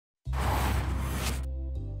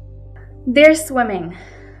Dear swimming,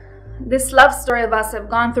 this love story of us have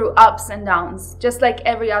gone through ups and downs, just like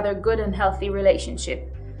every other good and healthy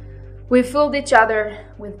relationship. We filled each other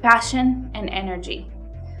with passion and energy.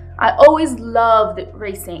 I always loved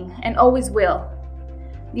racing and always will.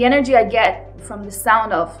 The energy I get from the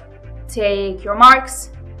sound of "take your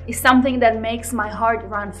marks" is something that makes my heart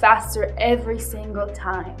run faster every single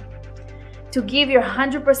time. To give your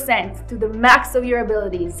 100% to the max of your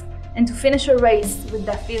abilities and to finish a race with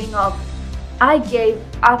that feeling of I gave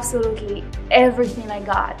absolutely everything I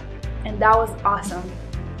got, and that was awesome.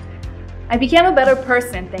 I became a better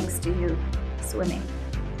person thanks to you, swimming.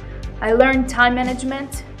 I learned time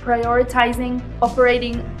management, prioritizing,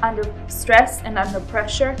 operating under stress and under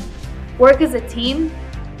pressure, work as a team,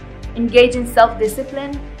 engage in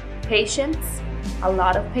self-discipline, patience, a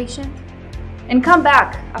lot of patience, and come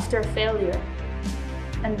back after a failure.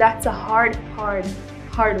 And that's a hard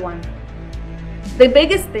one. The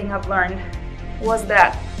biggest thing I've learned was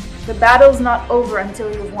that the battle's not over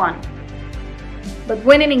until you've won. But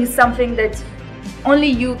winning is something that only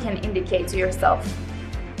you can indicate to yourself.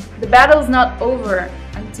 The battle's not over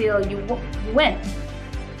until you win.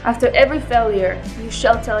 After every failure, you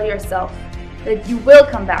shall tell yourself that you will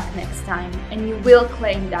come back next time and you will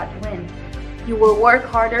claim that win. You will work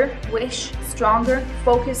harder, wish stronger,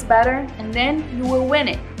 focus better, and then you will win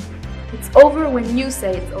it. It's over when you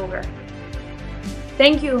say it's over.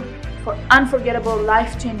 Thank you for unforgettable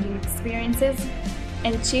life-changing experiences,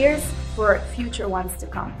 and cheers for future ones to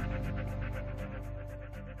come.